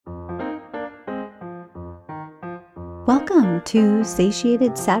Welcome to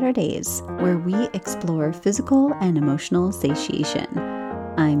Satiated Saturdays, where we explore physical and emotional satiation.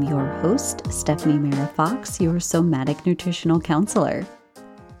 I'm your host, Stephanie Mara Fox, your somatic nutritional counselor.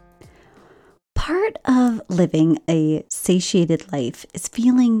 Part of living a satiated life is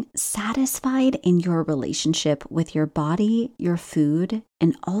feeling satisfied in your relationship with your body, your food,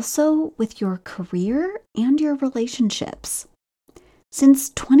 and also with your career and your relationships. Since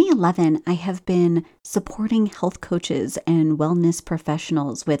 2011, I have been supporting health coaches and wellness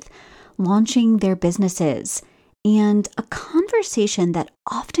professionals with launching their businesses. And a conversation that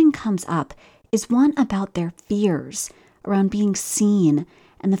often comes up is one about their fears around being seen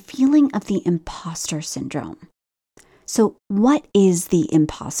and the feeling of the imposter syndrome. So, what is the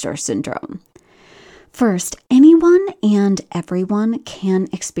imposter syndrome? First, anyone and everyone can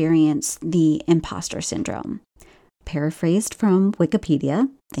experience the imposter syndrome. Paraphrased from Wikipedia,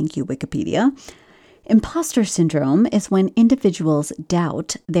 thank you, Wikipedia. Imposter syndrome is when individuals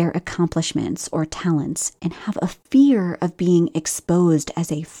doubt their accomplishments or talents and have a fear of being exposed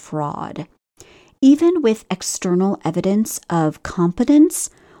as a fraud. Even with external evidence of competence,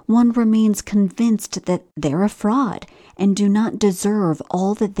 one remains convinced that they're a fraud and do not deserve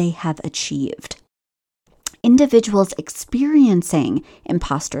all that they have achieved. Individuals experiencing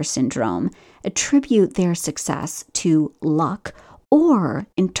imposter syndrome attribute their success to luck or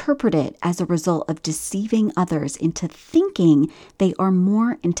interpret it as a result of deceiving others into thinking they are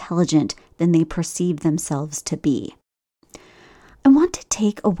more intelligent than they perceive themselves to be. I want to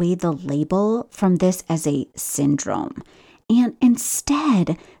take away the label from this as a syndrome, and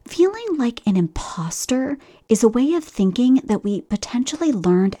instead, feeling like an imposter is a way of thinking that we potentially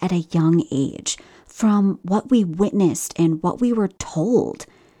learned at a young age from what we witnessed and what we were told.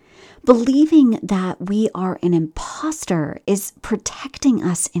 Believing that we are an imposter is protecting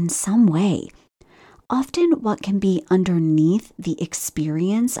us in some way. Often what can be underneath the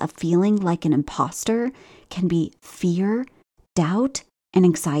experience of feeling like an imposter can be fear, doubt, and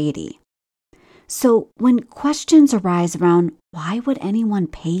anxiety. So when questions arise around why would anyone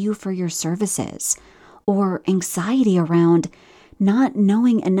pay you for your services, or anxiety around not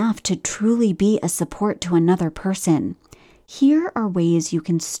knowing enough to truly be a support to another person, here are ways you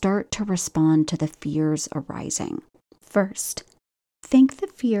can start to respond to the fears arising. First, thank the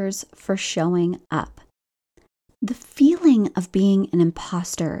fears for showing up. The feeling of being an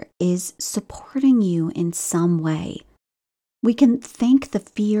imposter is supporting you in some way. We can thank the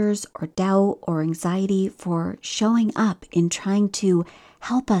fears or doubt or anxiety for showing up in trying to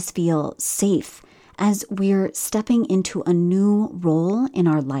help us feel safe as we're stepping into a new role in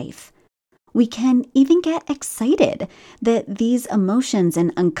our life. We can even get excited that these emotions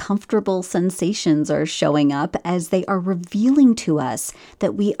and uncomfortable sensations are showing up as they are revealing to us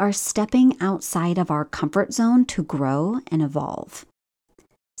that we are stepping outside of our comfort zone to grow and evolve.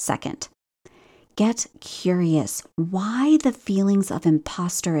 Second, get curious why the feelings of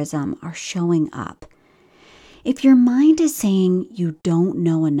imposterism are showing up. If your mind is saying you don't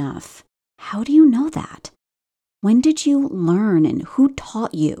know enough, how do you know that? When did you learn and who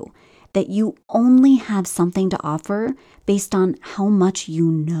taught you that you only have something to offer based on how much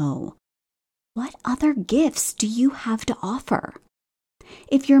you know? What other gifts do you have to offer?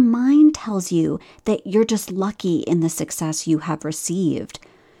 If your mind tells you that you're just lucky in the success you have received,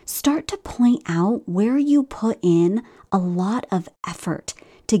 start to point out where you put in a lot of effort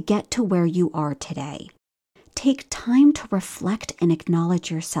to get to where you are today. Take time to reflect and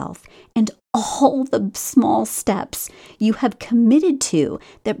acknowledge yourself and all the small steps you have committed to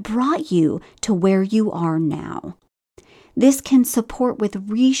that brought you to where you are now. This can support with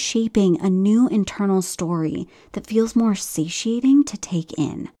reshaping a new internal story that feels more satiating to take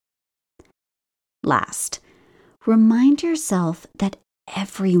in. Last, remind yourself that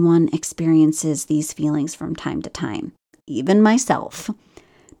everyone experiences these feelings from time to time, even myself.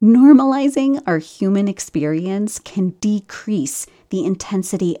 Normalizing our human experience can decrease the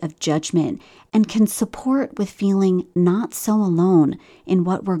intensity of judgment and can support with feeling not so alone in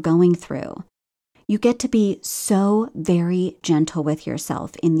what we're going through. You get to be so very gentle with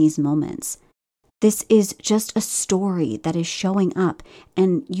yourself in these moments. This is just a story that is showing up,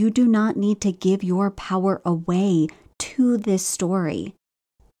 and you do not need to give your power away to this story.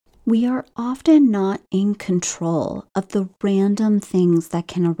 We are often not in control of the random things that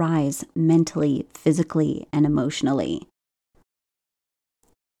can arise mentally, physically, and emotionally.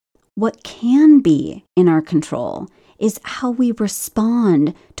 What can be in our control is how we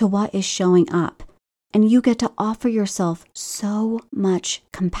respond to what is showing up, and you get to offer yourself so much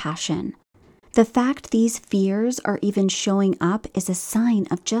compassion. The fact these fears are even showing up is a sign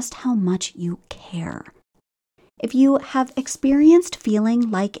of just how much you care. If you have experienced feeling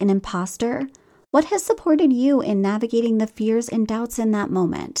like an imposter, what has supported you in navigating the fears and doubts in that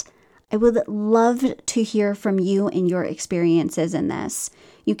moment? I would love to hear from you and your experiences in this.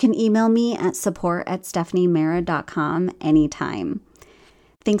 You can email me at support@stephaniemera.com anytime.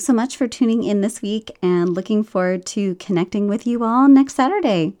 Thanks so much for tuning in this week and looking forward to connecting with you all next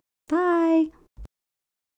Saturday. Bye.